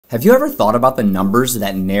Have you ever thought about the numbers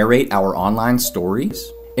that narrate our online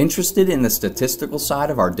stories? Interested in the statistical side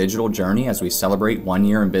of our digital journey as we celebrate 1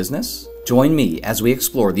 year in business? Join me as we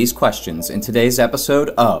explore these questions in today's episode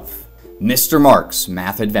of Mr. Marx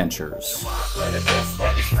Math Adventures.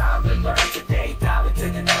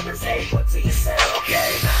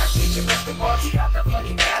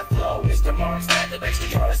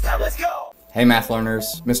 Hey math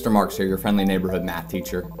learners, Mr. Marx here, your friendly neighborhood math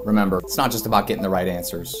teacher. Remember, it's not just about getting the right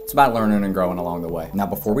answers, it's about learning and growing along the way. Now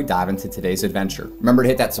before we dive into today's adventure, remember to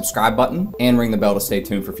hit that subscribe button and ring the bell to stay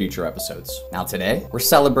tuned for future episodes. Now today, we're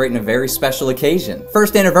celebrating a very special occasion.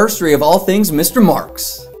 First anniversary of all things Mr.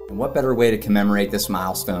 Marx. And what better way to commemorate this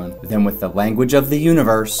milestone than with the language of the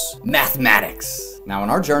universe, mathematics. Now in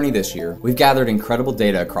our journey this year, we've gathered incredible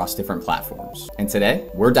data across different platforms. And today,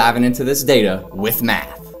 we're diving into this data with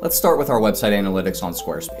math. Let's start with our website analytics on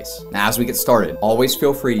Squarespace. Now, as we get started, always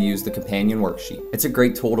feel free to use the companion worksheet. It's a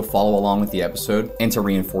great tool to follow along with the episode and to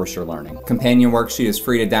reinforce your learning. Companion worksheet is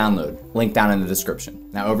free to download, link down in the description.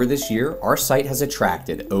 Now, over this year, our site has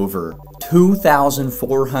attracted over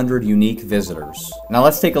 2,400 unique visitors. Now,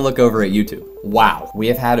 let's take a look over at YouTube. Wow, we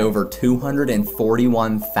have had over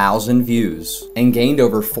 241,000 views and gained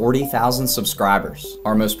over 40,000 subscribers.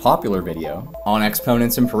 Our most popular video, on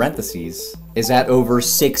exponents in parentheses, is at over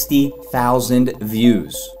 60,000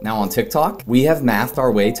 views. Now on TikTok, we have mathed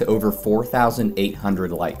our way to over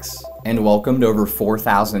 4,800 likes and welcomed over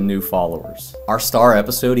 4,000 new followers. Our star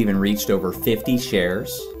episode even reached over 50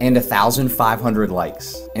 shares and 1,500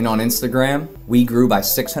 likes. And on Instagram, we grew by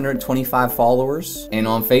 625 followers, and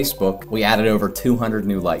on Facebook, we added over 200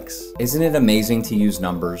 new likes. Isn't it amazing to use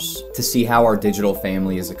numbers to see how our digital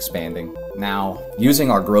family is expanding? Now, using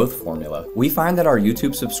our growth formula, we find that our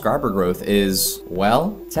YouTube subscriber growth is,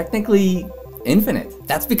 well, technically infinite.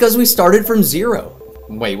 That's because we started from zero.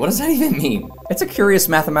 Wait, what does that even mean? It's a curious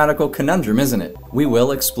mathematical conundrum, isn't it? We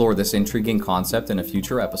will explore this intriguing concept in a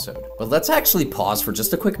future episode. But let's actually pause for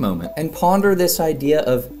just a quick moment and ponder this idea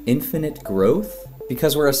of infinite growth,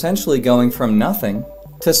 because we're essentially going from nothing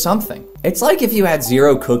to something. It's like if you had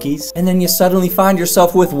 0 cookies and then you suddenly find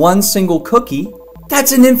yourself with 1 single cookie.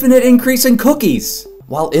 That's an infinite increase in cookies.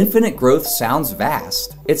 While infinite growth sounds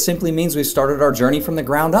vast, it simply means we started our journey from the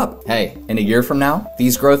ground up. Hey, in a year from now,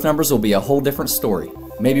 these growth numbers will be a whole different story.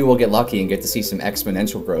 Maybe we'll get lucky and get to see some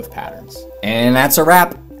exponential growth patterns. And that's a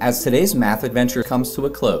wrap. As today's math adventure comes to a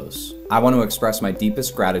close, I want to express my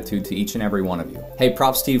deepest gratitude to each and every one of you. Hey,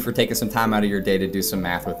 props to you for taking some time out of your day to do some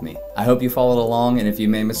math with me. I hope you followed along, and if you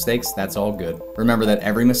made mistakes, that's all good. Remember that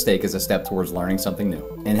every mistake is a step towards learning something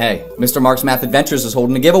new. And hey, Mr. Marx Math Adventures is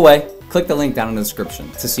holding a giveaway. Click the link down in the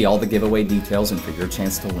description to see all the giveaway details and for your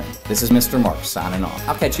chance to win. This is Mr. Marx signing off.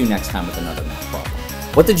 I'll catch you next time with another math problem.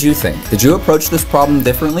 What did you think? Did you approach this problem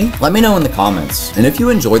differently? Let me know in the comments. And if you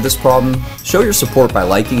enjoyed this problem, show your support by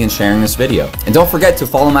liking and sharing this video. And don't forget to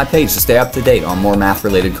follow my page to stay up to date on more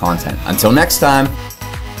math-related content. Until next time.